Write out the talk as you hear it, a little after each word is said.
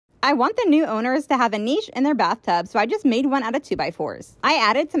I want the new owners to have a niche in their bathtub, so I just made one out of 2x4s. I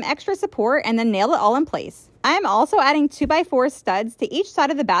added some extra support and then nailed it all in place. I am also adding 2x4 studs to each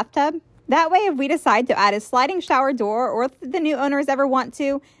side of the bathtub. That way, if we decide to add a sliding shower door, or if the new owners ever want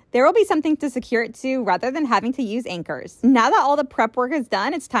to, there will be something to secure it to rather than having to use anchors. Now that all the prep work is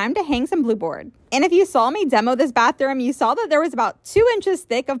done, it's time to hang some blue board. And if you saw me demo this bathroom, you saw that there was about 2 inches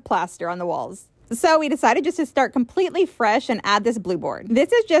thick of plaster on the walls. So we decided just to start completely fresh and add this blue board. This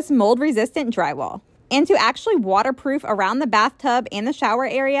is just mold resistant drywall. And to actually waterproof around the bathtub and the shower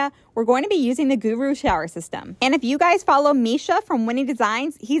area, we're going to be using the Guru shower system. And if you guys follow Misha from Winnie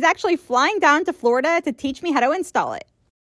Designs, he's actually flying down to Florida to teach me how to install it.